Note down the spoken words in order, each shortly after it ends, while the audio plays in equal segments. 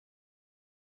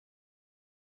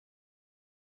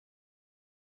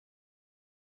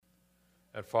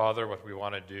And Father, what we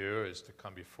want to do is to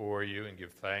come before you and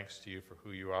give thanks to you for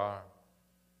who you are.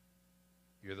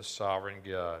 You're the sovereign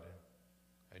God,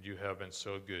 and you have been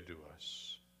so good to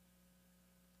us.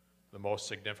 The most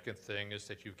significant thing is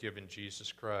that you've given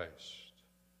Jesus Christ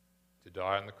to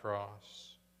die on the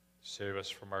cross, to save us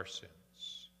from our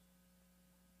sins.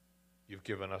 You've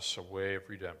given us a way of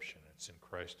redemption. It's in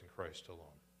Christ and Christ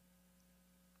alone.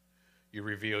 You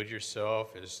revealed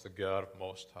yourself as the God of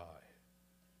Most High.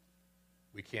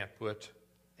 We can't put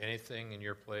anything in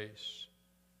your place,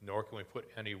 nor can we put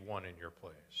anyone in your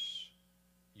place.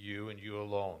 You and you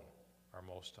alone are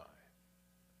Most High.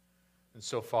 And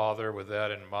so, Father, with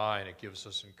that in mind, it gives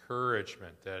us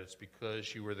encouragement that it's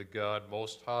because you were the God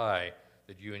Most High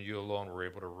that you and you alone were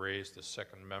able to raise the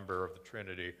second member of the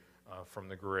Trinity from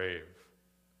the grave.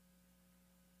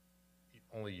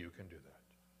 Only you can do that.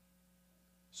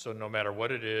 So no matter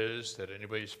what it is that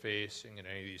anybody's facing in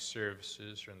any of these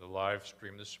services or in the live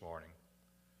stream this morning,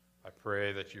 I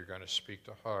pray that you're going to speak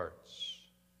to hearts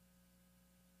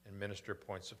and minister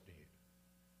points of need.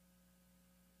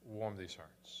 Warm these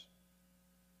hearts.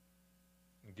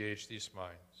 Engage these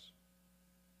minds.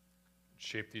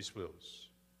 Shape these wills.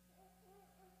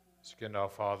 So again now,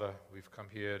 Father, we've come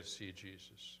here to see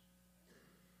Jesus.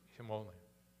 Him only.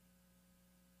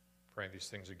 Praying these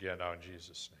things again now in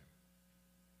Jesus' name.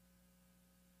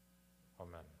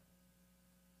 Amen.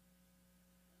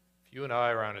 If you and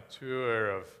I are on a tour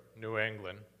of New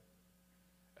England,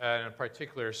 and in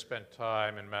particular spent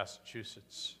time in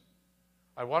Massachusetts,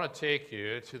 I want to take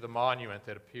you to the monument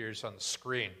that appears on the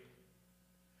screen.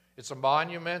 It's a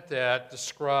monument that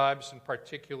describes in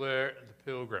particular the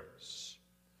Pilgrims.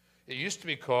 It used to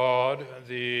be called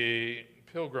the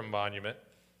Pilgrim Monument.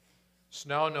 It's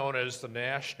now known as the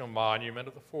National Monument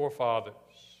of the Forefathers.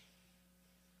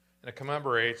 And it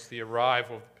commemorates the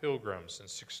arrival of the Pilgrims in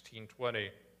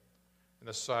 1620 and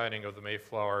the signing of the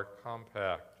Mayflower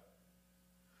Compact.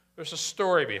 There's a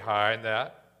story behind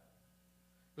that.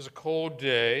 It was a cold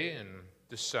day in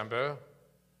December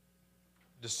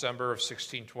of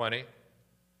 1620,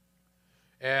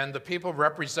 and the people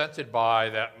represented by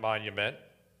that monument,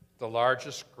 the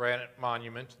largest granite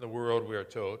monument in the world, we are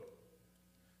told,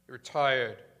 they were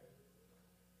tired,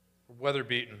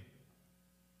 weather-beaten,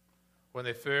 when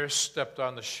they first stepped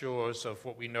on the shores of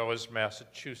what we know as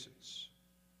Massachusetts.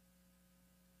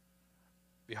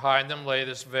 Behind them lay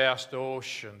this vast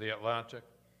ocean, the Atlantic,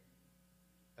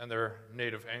 and their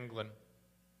native England.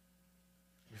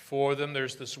 Before them,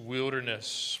 there's this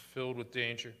wilderness filled with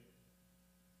danger.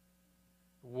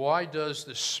 Why does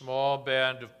this small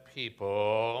band of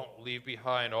people leave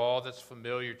behind all that's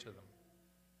familiar to them?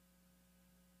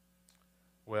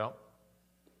 Well,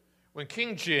 when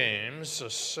King James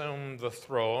assumed the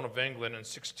throne of England in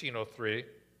 1603,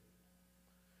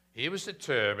 he was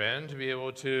determined to be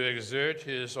able to exert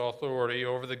his authority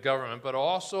over the government, but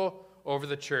also over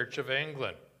the Church of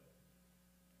England.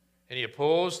 And he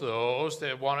opposed those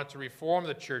that wanted to reform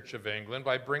the Church of England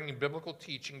by bringing biblical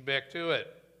teaching back to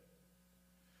it.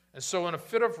 And so in a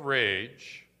fit of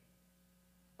rage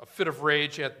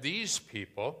at these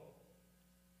people,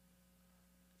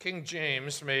 King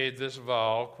James made this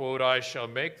vow, quote, "I shall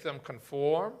make them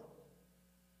conform.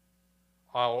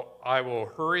 I will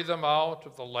hurry them out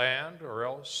of the land or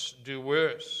else do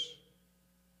worse."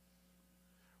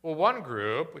 Well, one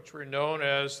group, which were known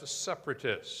as the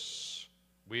Separatists,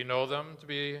 we know them to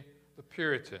be the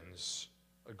Puritans,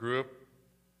 a group,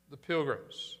 the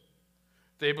Pilgrims.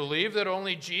 They believed that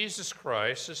only Jesus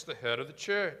Christ is the head of the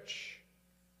church.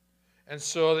 And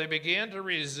so they began to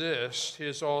resist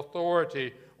his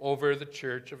authority over the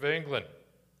Church of England.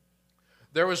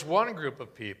 There was one group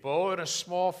of people in a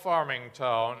small farming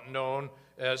town known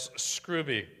as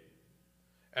Scrooby.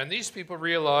 And these people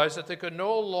realized that they could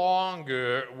no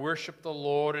longer worship the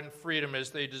Lord in freedom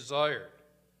as they desired.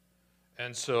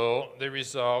 And so they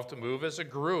resolved to move as a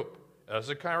group, as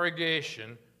a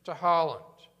congregation, to Holland.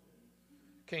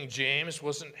 King James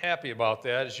wasn't happy about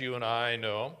that, as you and I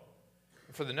know.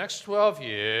 For the next 12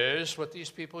 years, what these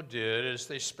people did is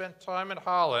they spent time in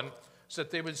Holland so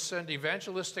that they would send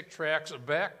evangelistic tracts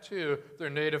back to their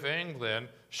native England,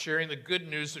 sharing the good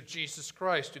news of Jesus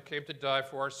Christ who came to die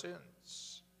for our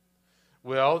sins.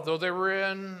 Well, though they were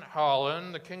in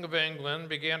Holland, the King of England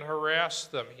began to harass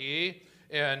them, he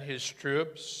and his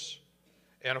troops.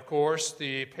 And of course,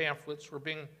 the pamphlets were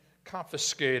being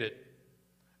confiscated.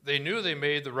 They knew they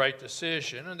made the right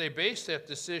decision, and they based that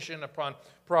decision upon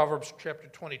Proverbs chapter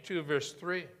 22, verse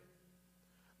 3.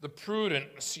 The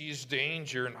prudent sees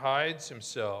danger and hides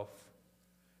himself,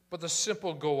 but the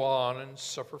simple go on and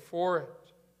suffer for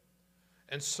it.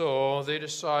 And so they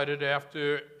decided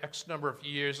after X number of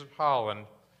years in Holland,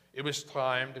 it was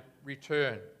time to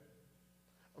return.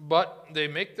 But they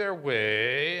make their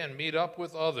way and meet up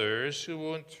with others who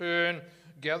will in turn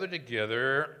gather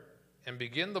together and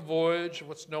begin the voyage of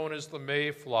what's known as the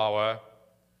Mayflower.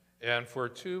 And for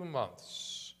 2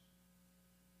 months,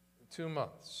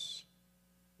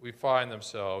 we find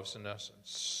themselves, in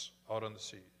essence, out on the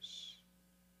seas.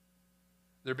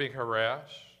 They're being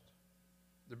harassed.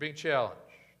 They're being challenged.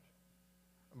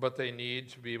 But they need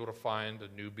to be able to find a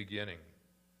new beginning.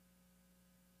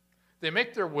 They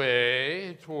make their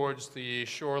way towards the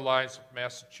shorelines of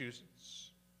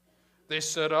Massachusetts. They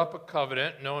set up a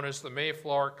covenant known as the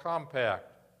Mayflower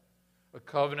Compact, a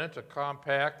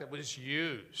compact that was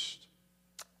used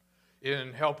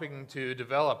in helping to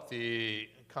develop the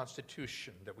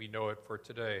Constitution that we know it for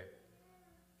today.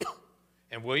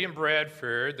 And William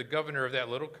Bradford, the governor of that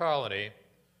little colony,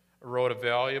 wrote a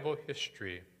valuable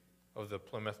history of the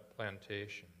Plymouth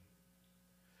Plantation.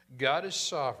 God is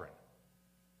sovereign.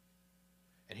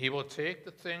 And he will take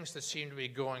the things that seem to be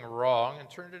going wrong and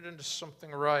turn it into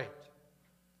something right.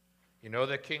 You know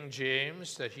that King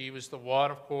James, that he was the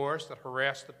one, of course, that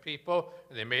harassed the people,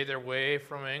 and they made their way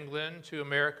from England to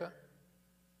America?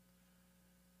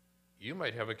 You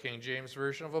might have a King James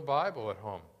version of a Bible at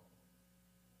home.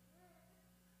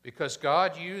 Because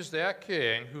God used that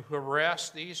king who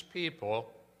harassed these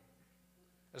people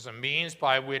as a means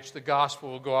by which the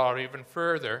gospel will go out even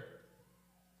further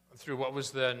through what was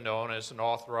then known as an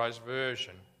authorized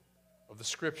version of the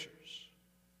Scriptures.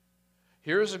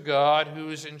 Here's a God who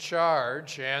is in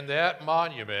charge, and that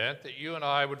monument that you and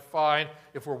I would find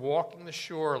if we're walking the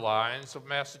shorelines of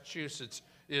Massachusetts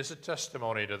is a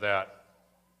testimony to that.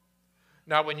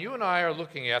 Now, when you and I are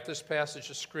looking at this passage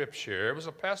of Scripture, it was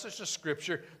a passage of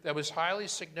Scripture that was highly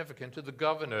significant to the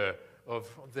governor of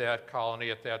that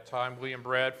colony at that time, William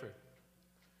Bradford.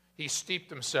 He steeped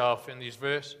himself in these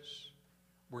verses.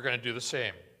 We're going to do the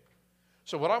same.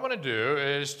 So what I want to do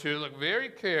is to look very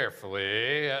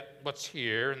carefully at what's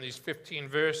here in these 15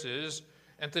 verses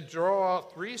and to draw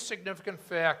out 3 significant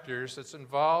factors that's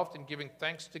involved in giving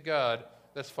thanks to God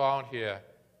that's found here.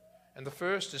 And the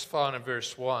first is found in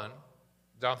verse 1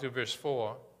 down through verse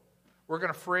 4. We're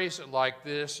going to phrase it like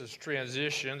this as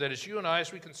transition, that as you and I,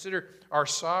 as we consider our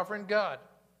sovereign God,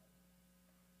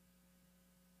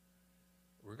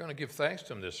 we're going to give thanks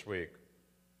to him this week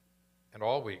and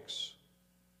all weeks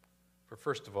for,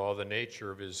 first of all, the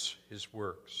nature of his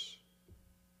works.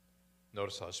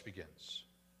 Notice how this begins.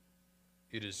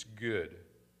 It is good.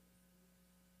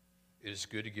 It is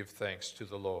good to give thanks to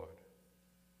the Lord.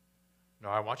 Now,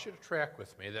 I want you to track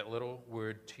with me that little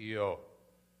word to.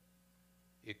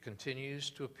 It continues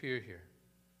to appear here.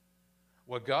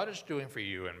 What God is doing for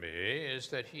you and me is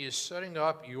that he is setting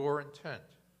up your intent,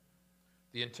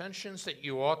 the intentions that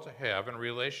you ought to have in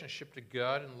relationship to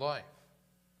God and life.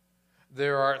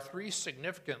 There are 3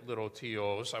 significant little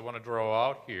TOs I want to draw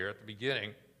out here at the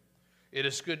beginning. It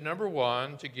is good, number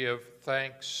 1, to give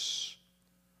thanks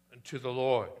to the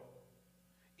Lord.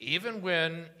 Even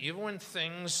when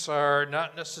things are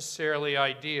not necessarily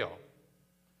ideal,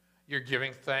 you're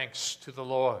giving thanks to the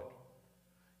Lord.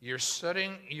 You're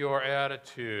setting your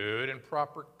attitude in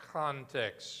proper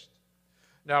context.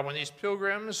 Now, when these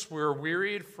pilgrims were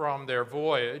wearied from their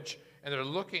voyage, and they're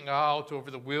looking out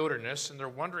over the wilderness, and they're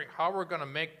wondering how we're going to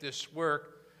make this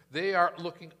work, they are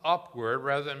looking upward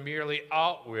rather than merely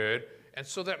outward. And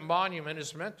so that monument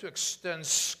is meant to extend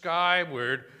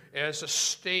skyward as a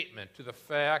statement to the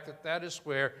fact that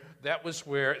that was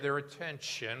where their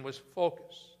attention was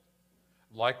focused.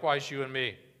 Likewise, you and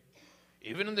me.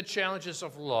 Even in the challenges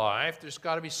of life, there's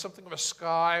got to be something of a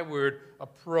skyward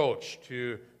approach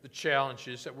to the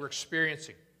challenges that we're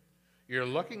experiencing. You're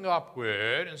looking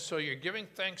upward, and so you're giving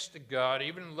thanks to God,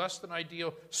 even in less than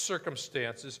ideal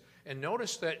circumstances. And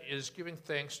notice that is giving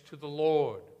thanks to the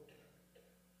Lord.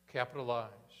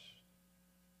 Capitalized.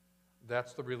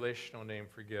 That's the relational name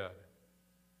for God.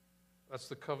 That's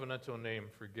the covenantal name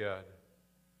for God.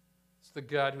 It's the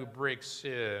God who breaks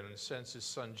in and sends his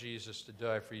son Jesus to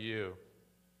die for you,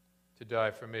 to die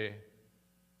for me.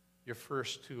 Your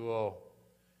first 2-0.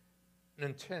 An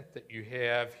intent that you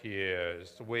have here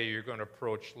is the way you're going to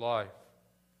approach life.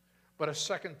 But a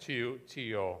second TO,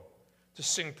 to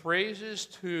sing praises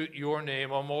to your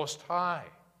name, O Most High.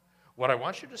 What I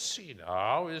want you to see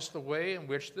now is the way in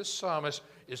which this psalmist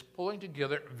is pulling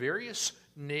together various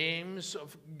names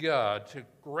of God to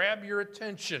grab your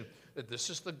attention, that this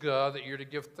is the God that you're to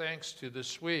give thanks to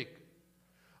this week.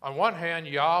 On one hand,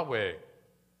 Yahweh,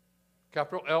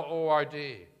 capital Lord,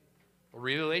 a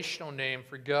relational name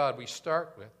for God we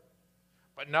start with.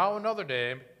 But now another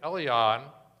name, Elyon.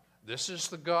 This is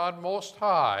the God Most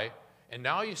High. And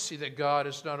now you see that God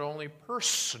is not only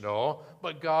personal,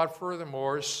 but God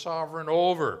furthermore is sovereign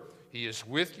over. He is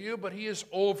with you, but he is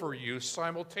over you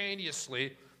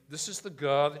simultaneously. This is the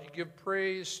God that you give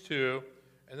praise to.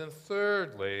 And then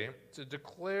thirdly, to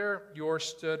declare your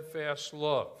steadfast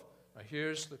love. Now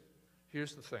here's the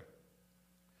thing.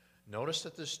 Notice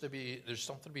that there's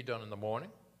something to be done in the morning,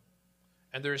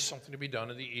 and there is something to be done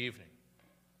in the evening.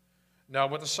 Now,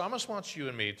 what the psalmist wants you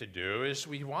and me to do is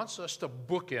he wants us to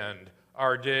bookend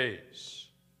our days.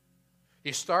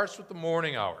 He starts with the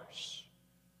morning hours.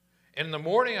 And in the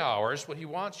morning hours, what he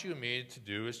wants you and me to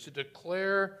do is to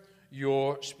declare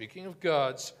your, speaking of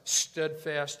God's,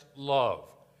 steadfast love.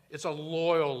 It's a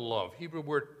loyal love, Hebrew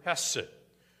word hesed.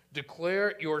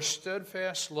 Declare your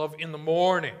steadfast love in the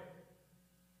morning.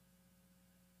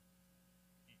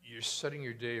 You're setting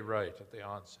your day right at the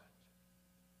onset.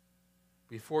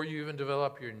 Before you even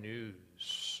develop your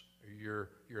news, or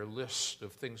your list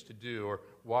of things to do, or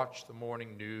watch the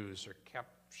morning news, or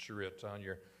capture it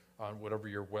on whatever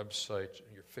your website,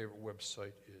 your favorite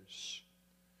website is.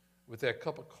 With that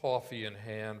cup of coffee in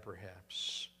hand,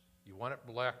 perhaps. You want it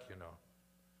black, you know.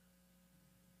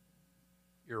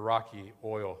 Iraqi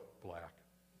oil black.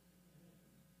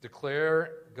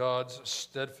 Declare God's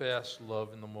steadfast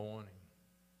love in the morning.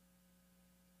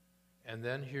 And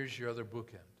then here's your other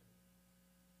bookend.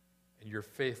 And your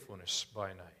faithfulness by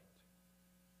night.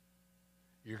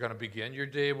 You're going to begin your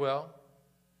day well.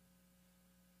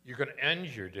 You're going to end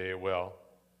your day well,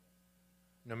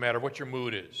 no matter what your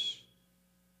mood is,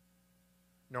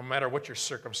 no matter what your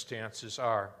circumstances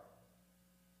are,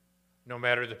 no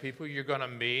matter the people you're going to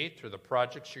meet or the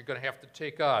projects you're going to have to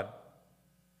take on.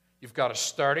 You've got a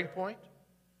starting point,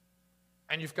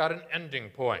 and you've got an ending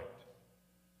point.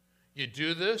 You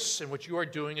do this, and what you are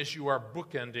doing is you are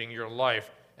bookending your life.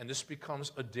 And this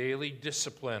becomes a daily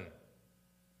discipline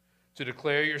to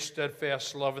declare your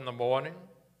steadfast love in the morning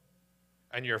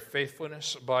and your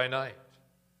faithfulness by night.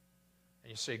 And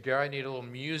you say, Gary, I need a little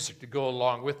music to go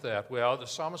along with that. Well, the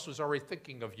psalmist was already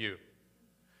thinking of you.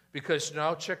 Because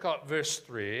now check out verse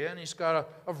 3, and he's got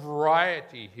a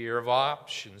variety here of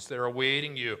options that are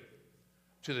awaiting you.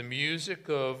 To the music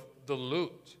of the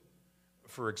lute,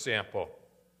 for example.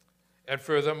 And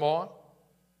furthermore,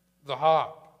 the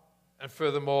harp. And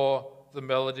furthermore, the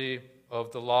melody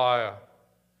of the lyre.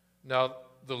 Now,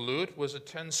 the lute was a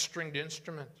 10-stringed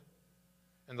instrument.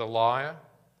 And the lyre,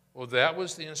 well, that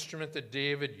was the instrument that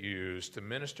David used to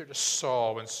minister to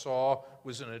Saul when Saul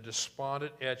was in a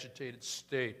despondent, agitated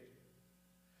state.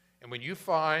 And when you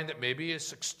find that maybe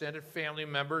it's extended family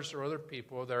members or other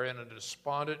people that are in a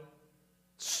despondent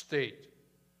state,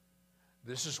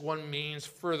 this is one means,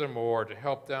 furthermore, to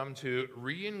help them to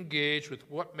re-engage with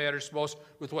what matters most,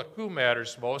 with who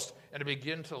matters most, and to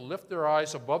begin to lift their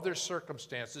eyes above their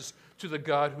circumstances to the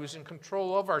God who's in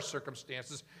control of our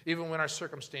circumstances, even when our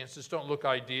circumstances don't look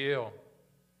ideal.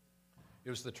 It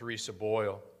was the Teresa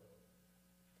Boyle.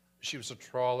 She was a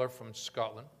trawler from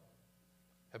Scotland,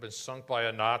 had been sunk by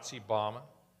a Nazi bomber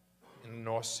in the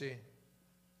North Sea.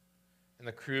 And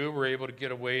the crew were able to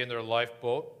get away in their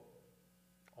lifeboat.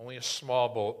 Only a small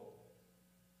boat.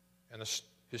 And the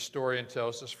historian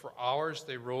tells us for hours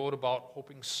they rowed about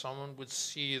hoping someone would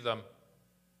see them.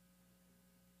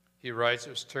 He writes it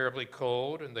was terribly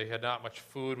cold and they had not much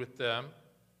food with them.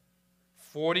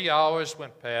 40 hours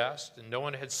went past and no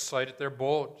one had sighted their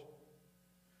boat.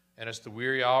 And as the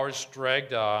weary hours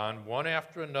dragged on, one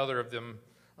after another of them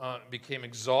became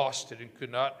exhausted and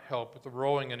could not help with the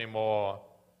rowing anymore.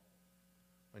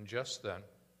 And just then,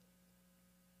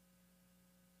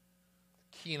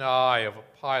 keen eye of a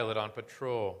pilot on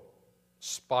patrol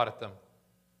spotted them.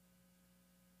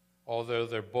 Although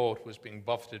their boat was being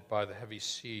buffeted by the heavy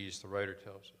seas, the writer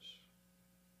tells us.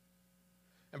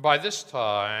 And by this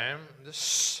time, this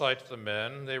sighted the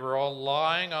men. They were all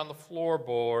lying on the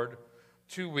floorboard,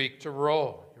 too weak to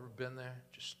row. You ever been there?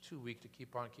 Just too weak to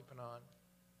keep on keeping on.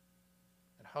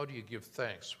 And how do you give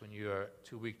thanks when you are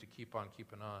too weak to keep on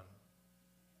keeping on?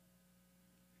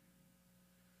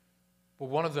 But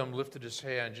one of them lifted his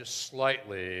hand just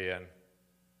slightly and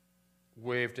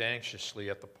waved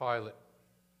anxiously at the pilot.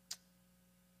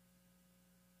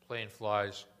 Plane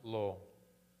flies low.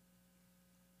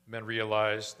 Men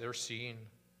realize they're seen.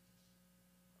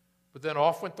 But then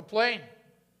off went the plane.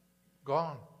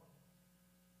 Gone.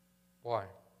 Why?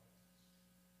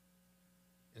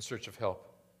 In search of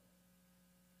help.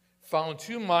 Found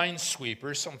two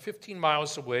minesweepers some 15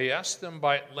 miles away, asked them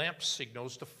by lamp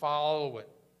signals to follow it.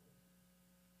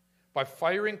 By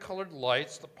firing colored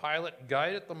lights, the pilot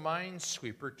guided the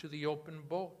minesweeper to the open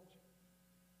boat.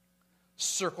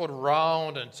 circled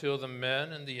round until the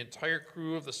men and the entire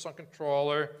crew of the sunken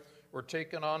trawler were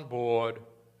taken on board,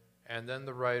 and then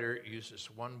the writer uses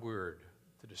one word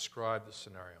to describe the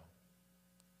scenario: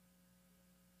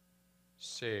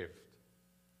 saved.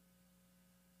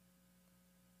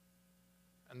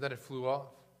 And then it flew off.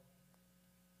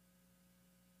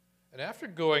 And after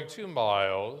going 2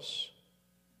 miles,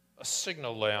 a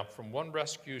signal lamp from one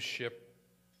rescue ship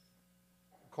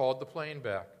called the plane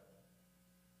back.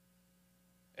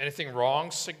 Anything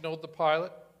wrong? Signaled the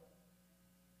pilot.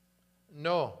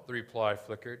 No, the reply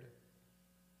flickered.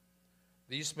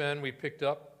 These men we picked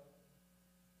up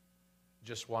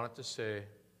just wanted to say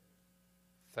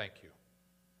thank you.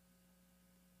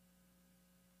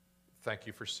 Thank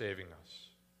you for saving us.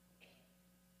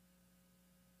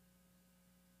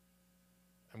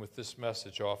 And with this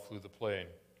message, off flew the plane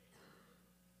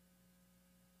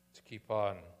to keep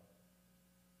on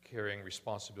carrying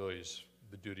responsibilities,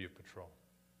 the duty of patrol.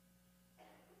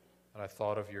 And I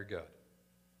thought of your God.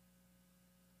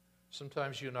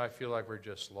 Sometimes you and I feel like we're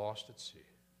just lost at sea.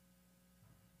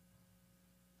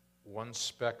 One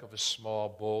speck of a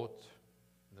small boat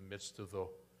in the midst of the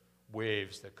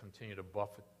waves that continue to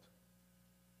buffet.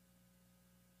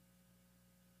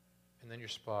 And then you're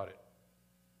spotted.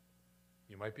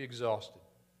 You might be exhausted,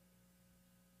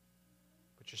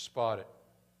 but you're spotted.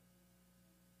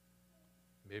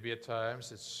 Maybe at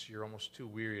times you're almost too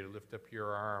weary to lift up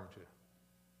your arm to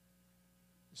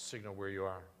signal where you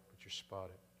are, but you're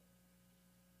spotted.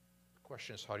 The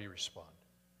question is, how do you respond?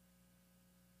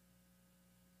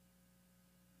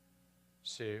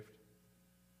 Saved.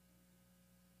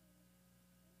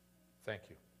 Thank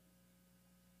you.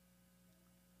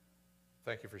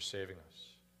 Thank you for saving us.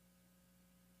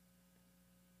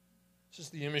 This is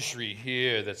the imagery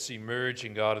here that's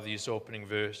emerging out of these opening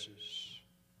verses.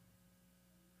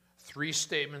 3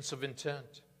 statements of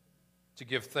intent. To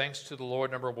give thanks to the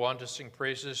Lord, number 1, to sing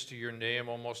praises to your name,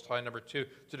 O Most High, number 2,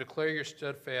 to declare your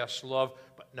steadfast love.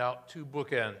 But now 2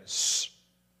 bookends.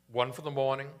 One for the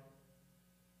morning,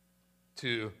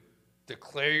 to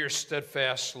declare your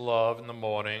steadfast love in the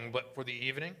morning, but for the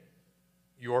evening,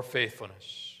 your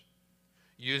faithfulness.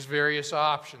 Use various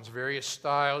options, various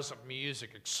styles of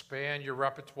music. Expand your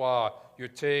repertoire, your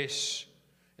tastes.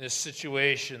 In this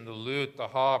situation, the lute, the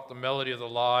harp, the melody of the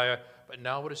lyre. But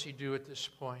now what does he do at this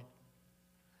point?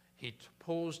 He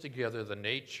pulls together the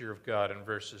nature of God in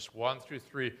verses 1 through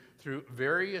 3 through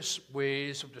various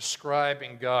ways of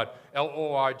describing God.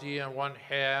 L-O-R-D on one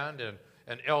hand,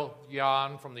 and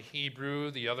El-Yon from the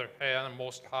Hebrew, the other hand,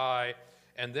 Most High.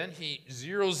 And then he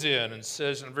zeroes in and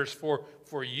says in verse 4,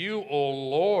 for you, O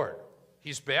Lord.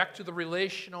 He's back to the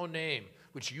relational name,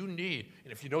 which you need.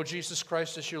 And if you know Jesus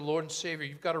Christ as your Lord and Savior,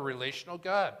 you've got a relational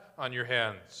God on your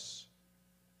hands.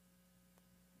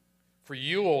 For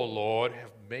you, O Lord,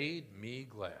 have made me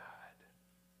glad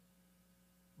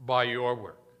by your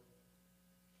work.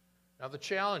 Now the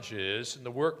challenge is, in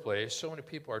the workplace, so many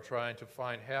people are trying to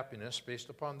find happiness based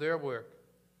upon their work.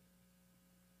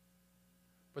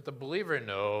 But the believer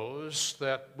knows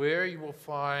that where you will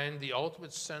find the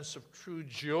ultimate sense of true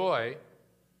joy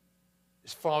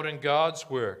is found in God's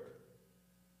work.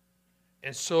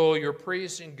 And so you're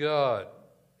praising God,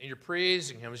 and you're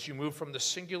praising Him as you move from the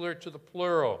singular to the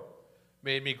plural.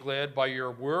 Made me glad by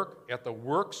your work, at the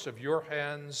works of your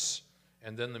hands.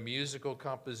 And then the musical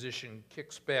composition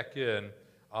kicks back in.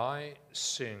 I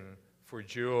sing for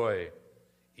joy.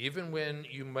 Even when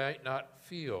you might not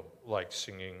feel like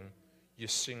singing, you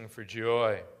sing for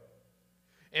joy.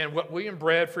 And what William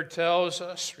Bradford tells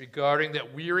us regarding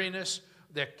that weariness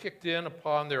that kicked in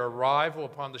upon their arrival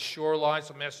upon the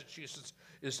shorelines of Massachusetts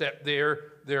is that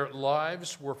their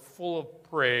lives were full of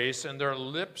praise and their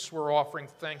lips were offering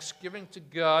thanksgiving to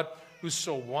God who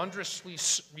so wondrously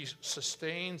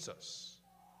sustains us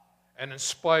and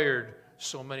inspired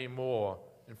so many more,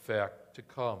 in fact, to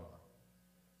come.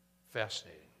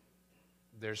 Fascinating.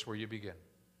 There's where you begin.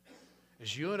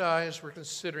 As you and I, as we're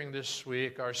considering this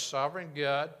week, our sovereign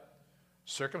God,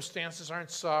 circumstances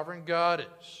aren't sovereign, God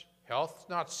is. Health's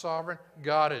not sovereign,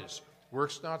 God is.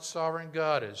 Work's not sovereign,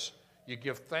 God is. You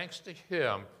give thanks to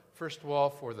Him, first of all,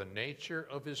 for the nature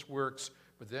of His works,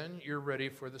 but then you're ready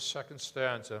for the second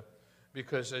stanza,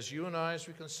 because as you and I, as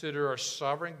we consider our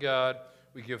sovereign God,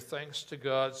 we give thanks to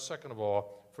God, second of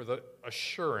all, for the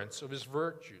assurance of His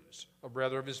virtues, or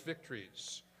rather of His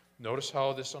victories. Notice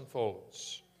how this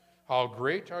unfolds. How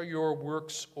great are your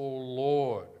works, O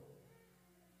Lord.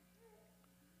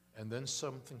 And then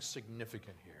something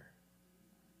significant here.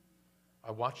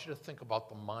 I want you to think about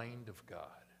the mind of God.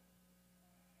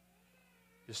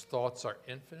 His thoughts are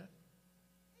infinite.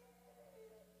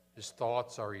 His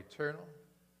thoughts are eternal.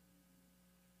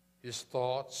 His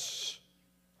thoughts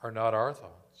are not our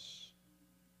thoughts.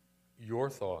 Your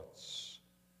thoughts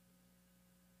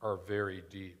are very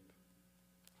deep,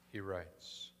 he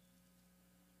writes.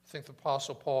 Think the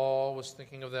Apostle Paul was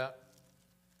thinking of that?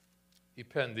 He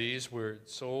penned these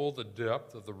words, "Oh, the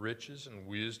depth of the riches and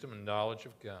wisdom and knowledge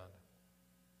of God.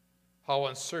 How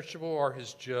unsearchable are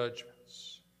his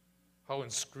judgments, how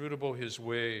inscrutable his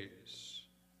ways.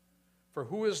 For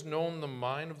who has known the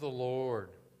mind of the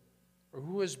Lord? Or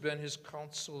who has been his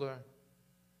counselor?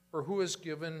 Or who has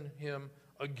given him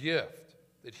a gift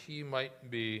that he might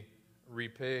be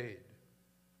repaid?"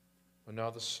 Well, now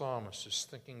the psalmist is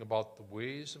thinking about the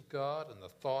ways of God and the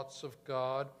thoughts of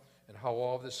God and how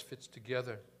all this fits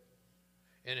together.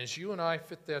 And as you and I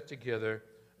fit that together,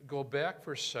 go back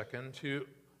for a second to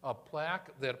a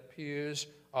plaque that appears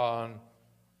on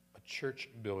a church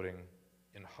building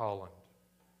in Holland.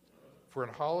 For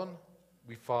in Holland,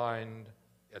 we find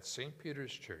at St.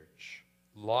 Peter's Church,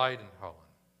 Leiden,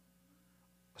 Holland,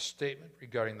 a statement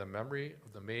regarding the memory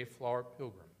of the Mayflower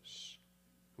pilgrims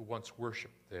who once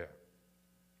worshiped there.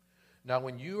 Now,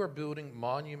 when you are building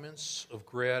monuments of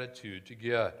gratitude to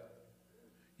God,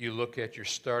 you look at your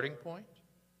starting point,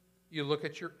 you look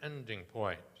at your ending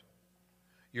point.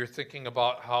 You're thinking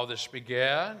about how this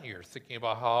began, you're thinking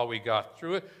about how we got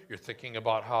through it, you're thinking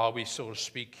about how we, so to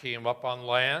speak, came up on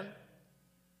land,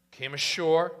 came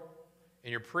ashore, and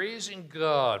you're praising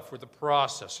God for the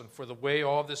process and for the way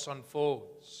all this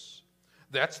unfolds.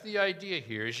 That's the idea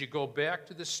here as you go back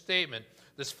to this statement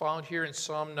that's found here in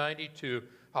Psalm 92.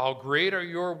 How great are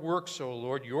your works, O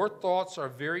Lord. Your thoughts are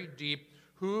very deep.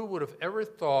 Who would have ever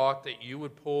thought that you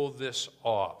would pull this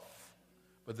off?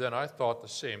 But then I thought the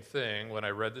same thing when I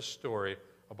read this story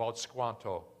about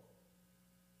Squanto.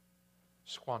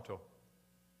 Squanto.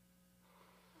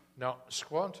 Now,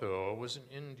 Squanto was an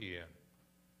Indian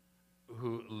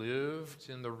who lived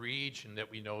in the region that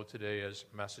we know today as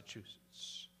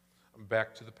Massachusetts.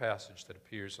 Back to the passage that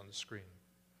appears on the screen.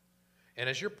 And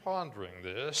as you're pondering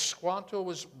this, Squanto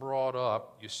was brought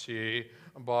up, you see,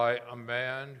 by a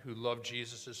man who loved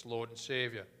Jesus as Lord and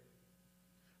Savior.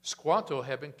 Squanto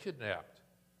had been kidnapped,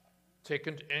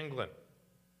 taken to England,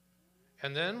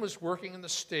 and then was working in the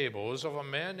stables of a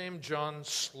man named John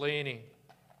Slaney.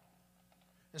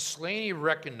 And Slaney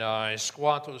recognized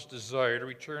Squanto's desire to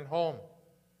return home.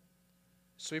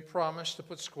 So he promised to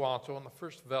put Squanto on the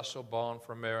first vessel bound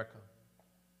for America.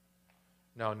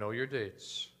 Now, know your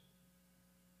dates.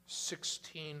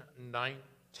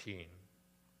 1619.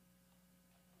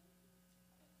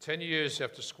 10 years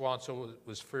after Squanto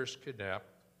was first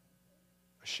kidnapped,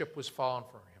 a ship was found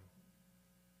for him.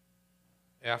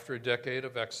 After a decade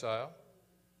of exile,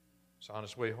 he was on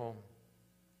his way home.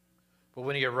 But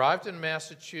when he arrived in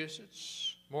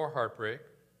Massachusetts, more heartbreak,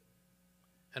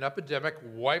 an epidemic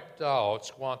wiped out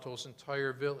Squanto's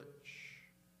entire village.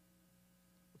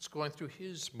 What's going through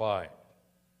his mind?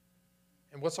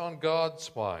 And what's on God's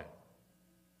mind?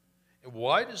 And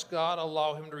why does God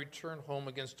allow him to return home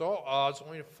against all odds,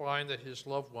 only to find that his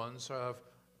loved ones have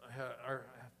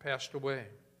passed away?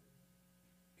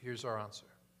 Here's our answer.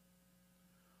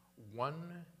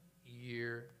 1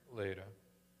 year later,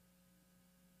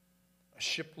 a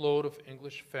shipload of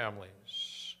English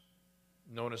families,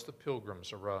 known as the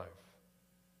Pilgrims, arrive,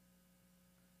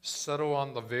 settle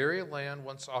on the very land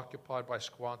once occupied by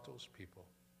Squanto's people.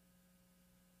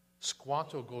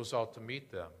 Squanto goes out to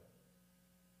meet them.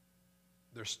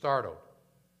 They're startled.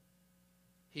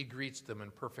 He greets them in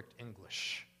perfect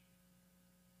English.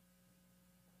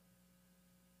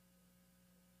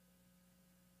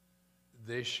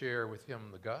 They share with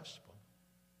him the gospel.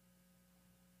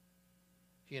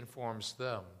 He informs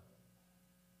them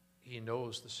he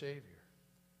knows the Savior.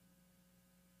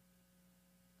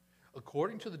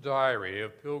 According to the diary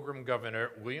of Pilgrim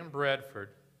Governor William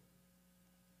Bradford,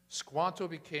 Squanto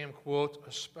became, quote,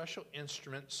 a special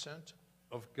instrument sent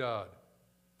of God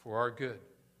for our good.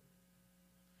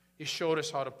 He showed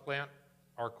us how to plant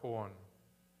our corn,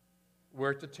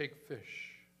 where to take fish,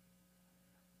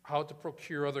 how to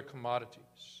procure other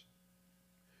commodities.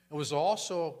 It was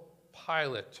also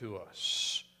pilot to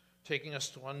us, taking us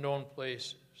to unknown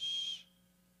places,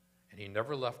 and he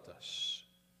never left us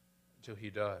until he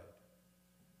died.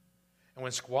 And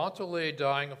when Squanto lay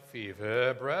dying of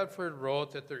fever, Bradford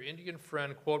wrote that their Indian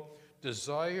friend, quote,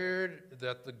 desired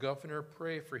that the governor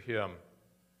pray for him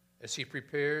as he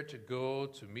prepared to go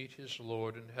to meet his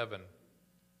Lord in heaven.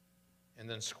 And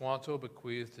then Squanto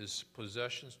bequeathed his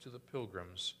possessions to the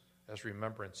Pilgrims as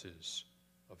remembrances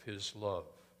of his love.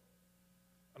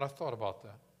 And I thought about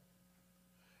that.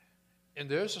 And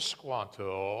there's a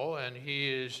Squanto, and he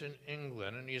is in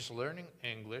England, and he's learning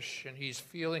English, and he's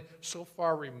feeling so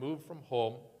far removed from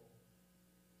home.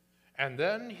 And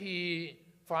then he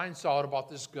finds out about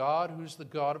this God who's the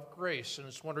God of grace, and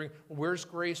is wondering, where's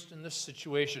grace in this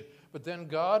situation? But then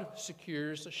God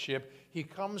secures the ship. He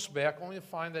comes back only to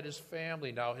find that his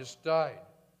family now has died.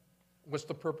 What's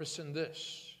the purpose in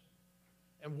this?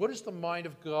 And what is the mind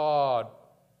of God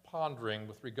pondering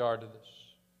with regard to this?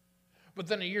 But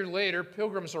then a year later,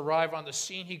 pilgrims arrive on the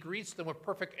scene. He greets them with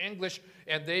perfect English,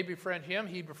 and they befriend him.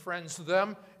 He befriends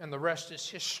them, and the rest is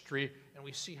history. And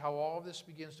we see how all of this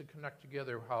begins to connect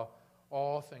together, how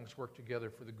all things work together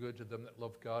for the good to them that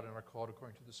love God and are called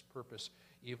according to this purpose,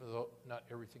 even though not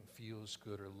everything feels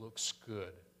good or looks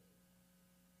good.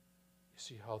 You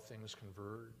see how things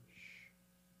converge?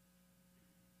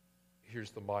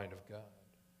 Here's the mind of God.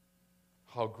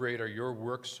 How great are your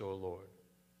works, O Lord.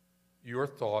 Your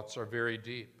thoughts are very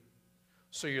deep.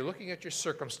 So you're looking at your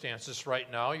circumstances right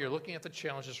now. You're looking at the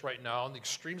challenges right now and the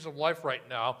extremes of life right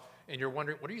now. And you're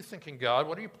wondering, what are you thinking, God?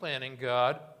 What are you planning,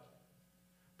 God?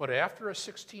 But after a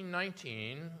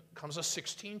 1619 comes a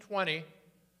 1620.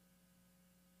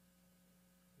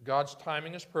 God's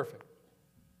timing is perfect.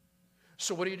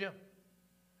 So what do?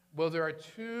 Well, there are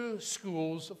two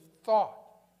schools of thought.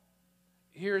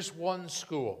 Here's one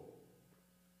school,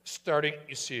 starting,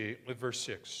 you see, with verse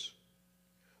 6.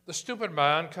 The stupid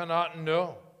man cannot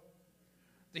know.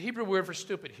 The Hebrew word for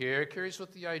stupid here carries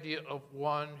with the idea of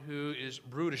one who is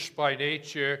brutish by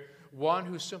nature, one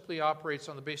who simply operates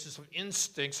on the basis of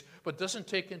instincts but doesn't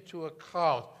take into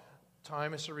account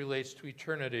time as it relates to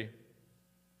eternity.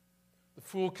 The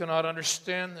fool cannot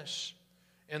understand this.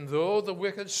 And though the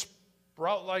wicked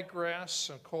sprout like grass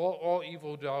and call all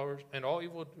evildoers and all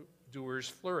evildoers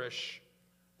flourish,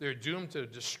 they're doomed to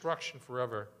destruction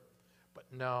forever. But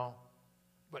now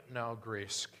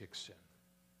grace kicks in.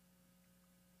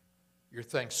 Your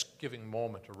Thanksgiving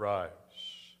moment arrives.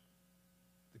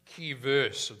 The key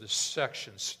verse of this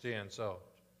section stands out.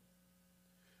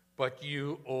 But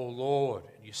you, O Lord,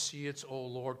 and you see it's O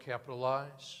Lord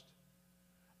capitalized.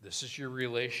 This is your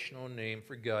relational name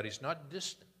for God. He's not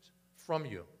distant from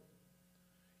you.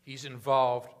 He's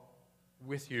involved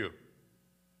with you.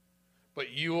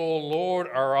 But you, O Lord,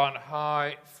 are on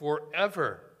high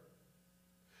forever.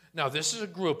 Now, this is a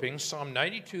grouping, Psalm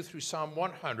 92 through Psalm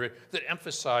 100, that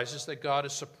emphasizes that God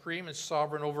is supreme and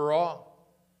sovereign over all.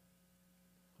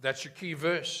 That's your key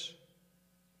verse.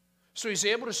 So he's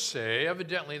able to say,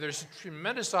 evidently, there's a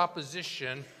tremendous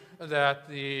opposition that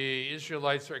the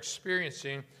Israelites are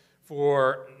experiencing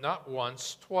for not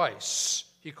once, twice.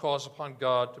 He calls upon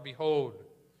God to behold.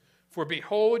 For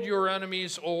behold your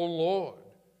enemies, O Lord.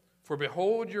 For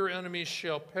behold your enemies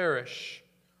shall perish.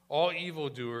 All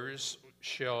evildoers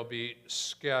shall be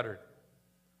scattered.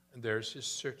 And there's his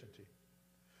certainty.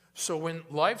 So when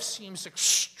life seems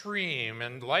extreme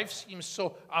and life seems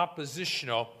so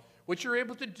oppositional, what you're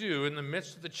able to do in the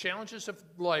midst of the challenges of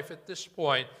life at this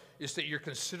point is that you're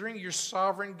considering your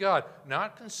sovereign God,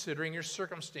 not considering your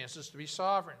circumstances to be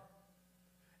sovereign.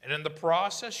 And in the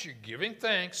process, you're giving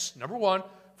thanks, number one,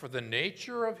 for the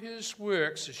nature of his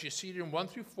works, as you see it in 1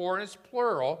 through 4, and it's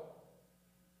plural.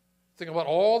 Think about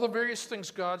all the various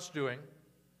things God's doing.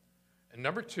 And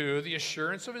number two, the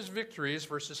assurance of his victories,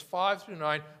 verses 5 through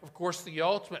 9. Of course, the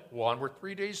ultimate one, where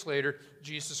 3 days later,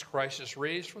 Jesus Christ is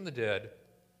raised from the dead.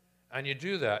 And you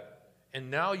do that. And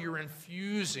now you're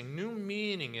infusing new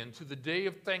meaning into the day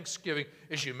of Thanksgiving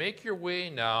as you make your way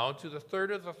now to the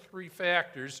third of the three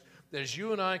factors that as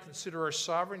you and I consider our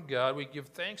sovereign God, we give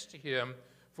thanks to him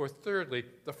for, thirdly,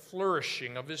 the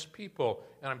flourishing of his people.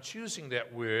 And I'm choosing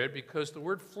that word because the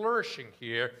word flourishing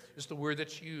here is the word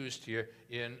that's used here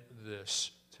in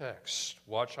this text.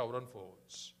 Watch how it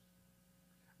unfolds.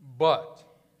 But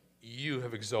you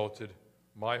have exalted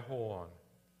my horn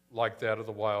like that of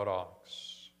the wild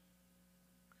ox.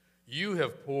 You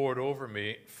have poured over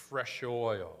me fresh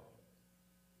oil.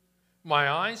 My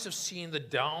eyes have seen the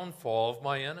downfall of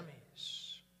my enemies.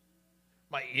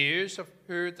 My ears have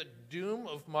heard the doom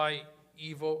of my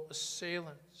evil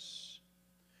assailants.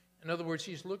 In other words,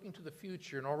 he's looking to the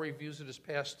future and already views it as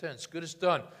past tense. Good is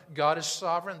done. God is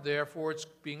sovereign, therefore it's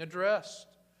being addressed.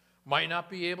 Might not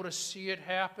be able to see it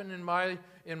happen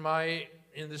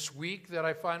in this week that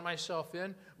I find myself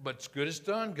in, but good is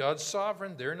done. God's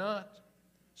sovereign, they're not.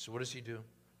 So what does he do?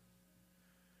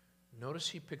 Notice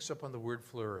he picks up on the word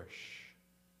flourish.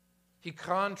 He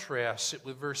contrasts it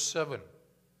with verse 7.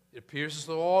 It appears as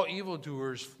though all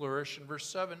evildoers flourish in verse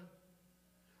 7.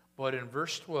 But in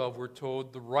verse 12, we're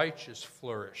told the righteous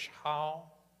flourish. How?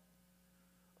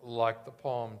 Like the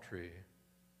palm tree,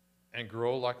 and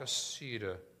grow like a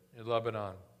cedar in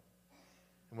Lebanon.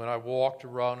 And when I walked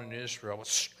around in Israel, what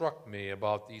struck me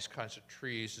about these kinds of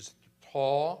trees is that they're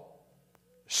tall,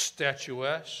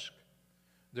 statuesque.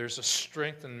 There's a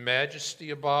strength and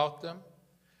majesty about them.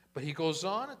 But he goes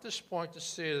on at this point to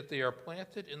say that they are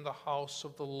planted in the house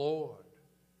of the Lord.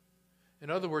 In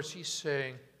other words, he's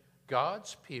saying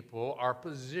God's people are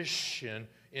positioned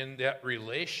in that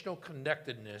relational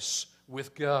connectedness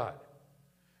with God.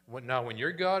 Now, when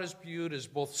your God is viewed as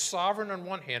both sovereign on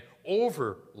one hand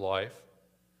over life,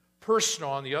 personal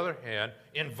on the other hand,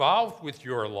 involved with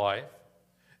your life,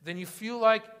 then you feel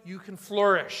like you can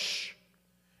flourish.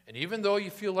 And even though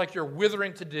you feel like you're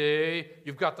withering today,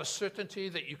 you've got the certainty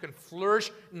that you can flourish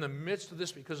in the midst of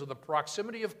this because of the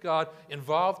proximity of God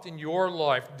involved in your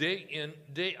life day in,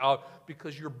 day out,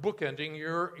 because you're bookending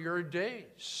your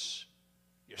days.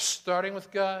 You're starting with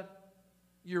God,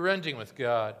 you're ending with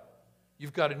God.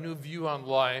 You've got a new view on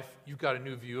life, you've got a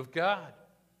new view of God.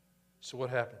 So what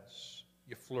happens?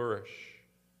 You flourish.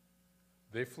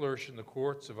 They flourish in the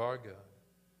courts of our God.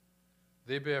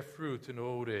 They bear fruit in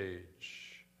old age.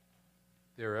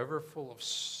 They're ever full of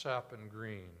sap and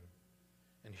green.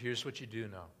 And here's what you do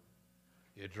now.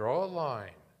 You draw a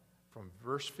line from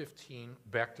verse 15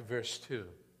 back to verse 2.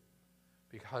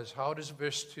 Because how does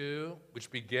verse 2,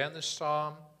 which began the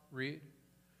psalm, read?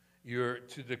 You're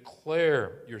to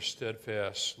declare your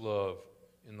steadfast love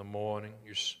in the morning,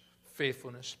 your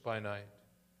faithfulness by night.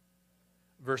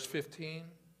 Verse 15,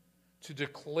 to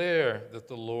declare that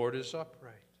the Lord is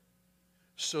upright.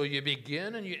 So you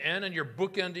begin and you end and you're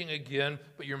bookending again,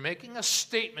 but you're making a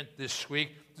statement this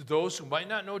week to those who might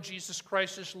not know Jesus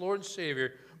Christ as Lord and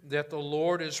Savior, that the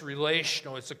Lord is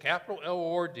relational. It's a capital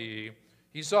L-O-R-D.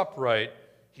 He's upright.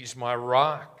 He's my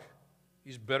rock.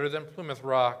 He's better than Plymouth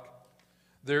Rock.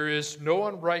 There is no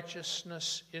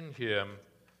unrighteousness in him.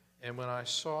 And when I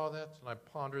saw that and I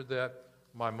pondered that,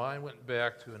 my mind went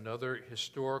back to another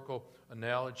historical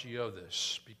analogy of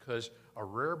this, because a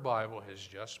rare Bible has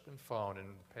just been found in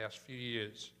the past few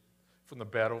years from the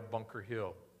Battle of Bunker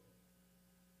Hill.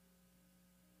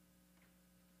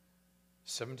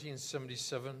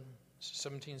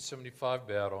 1775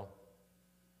 battle,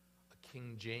 a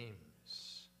King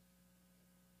James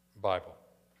Bible.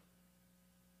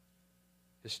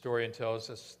 Historian tells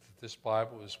us that this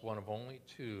Bible is one of only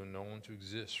two known to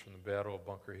exist from the Battle of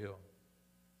Bunker Hill.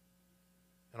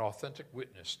 An authentic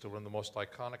witness to one of the most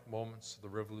iconic moments of the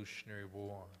Revolutionary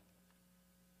War.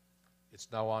 It's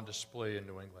now on display in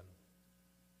New England.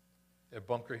 At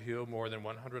Bunker Hill, more than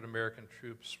 100 American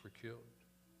troops were killed.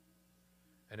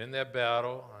 And in that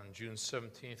battle, on June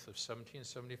 17th of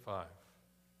 1775,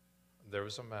 there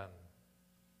was a man.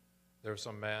 There was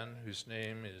a man whose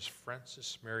name is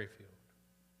Francis Merrifield,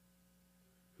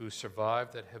 who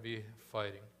survived that heavy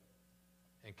fighting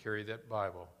and carried that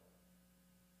Bible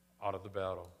out of the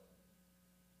battle.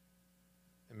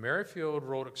 And Merrifield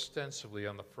wrote extensively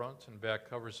on the front and back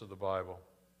covers of the Bible,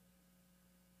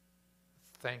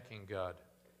 thanking God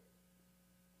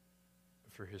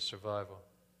for his survival.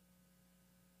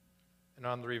 And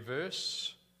on the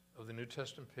reverse of the New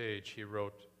Testament page, he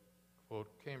wrote, quote,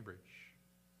 Cambridge,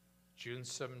 June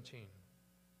 17,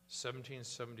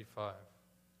 1775.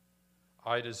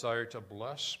 I desire to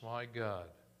bless my God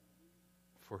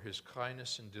for his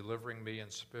kindness in delivering me and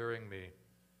sparing me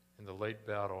in the late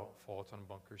battle fought on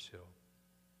Bunker's Hill.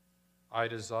 I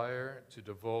desire to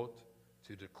devote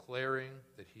to declaring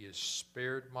that he has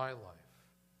spared my life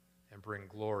and bring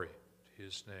glory to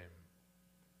his name.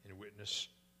 In witness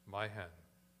my hand,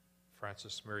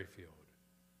 Francis Merrifield.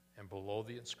 And below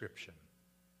the inscription,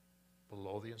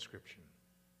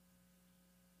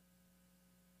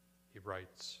 he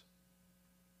writes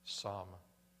Psalm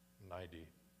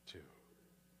 92.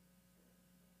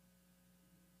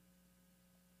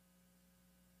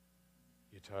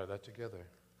 You tie that together,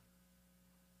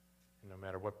 and no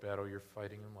matter what battle you're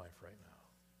fighting in life right now,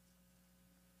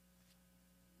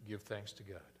 give thanks to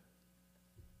God.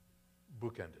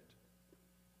 Bookend it,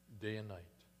 day and night,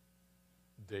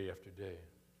 day after day,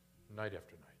 night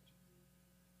after night,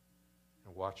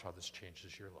 and watch how this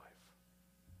changes your life.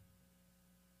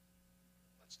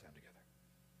 Let's stand together.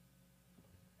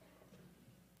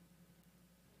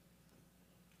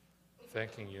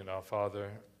 Thanking you now,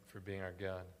 Father, for being our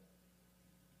God.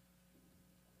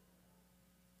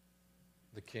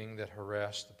 The king that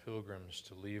harassed the pilgrims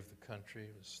to leave the country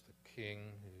was the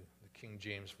King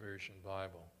James Version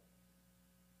Bible.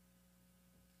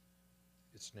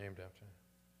 It's named after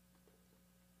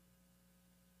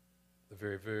the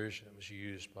very version that was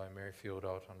used by Merrifield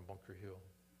out on Bunker Hill.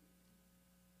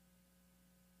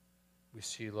 We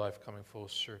see life coming full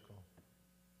circle.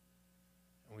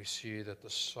 And we see that the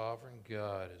sovereign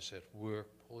God is at work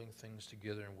pulling things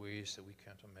together in ways that we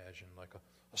can't imagine, like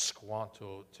a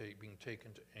Squanto being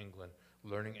taken to England,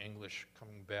 learning English,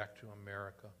 coming back to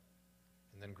America,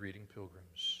 and then greeting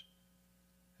pilgrims.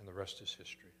 And the rest is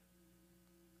history.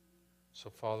 So,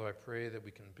 Father, I pray that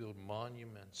we can build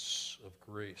monuments of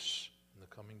grace in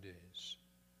the coming days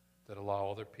that allow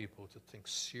other people to think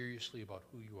seriously about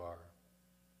who you are,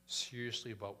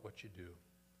 seriously about what you do,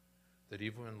 that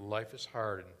even when life is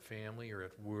hard in family or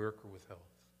at work or with health,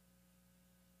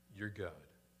 you're God,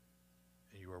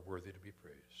 and you are worthy to be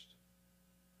praised.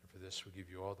 And for this, we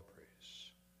give you all the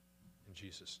praise. In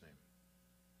Jesus' name.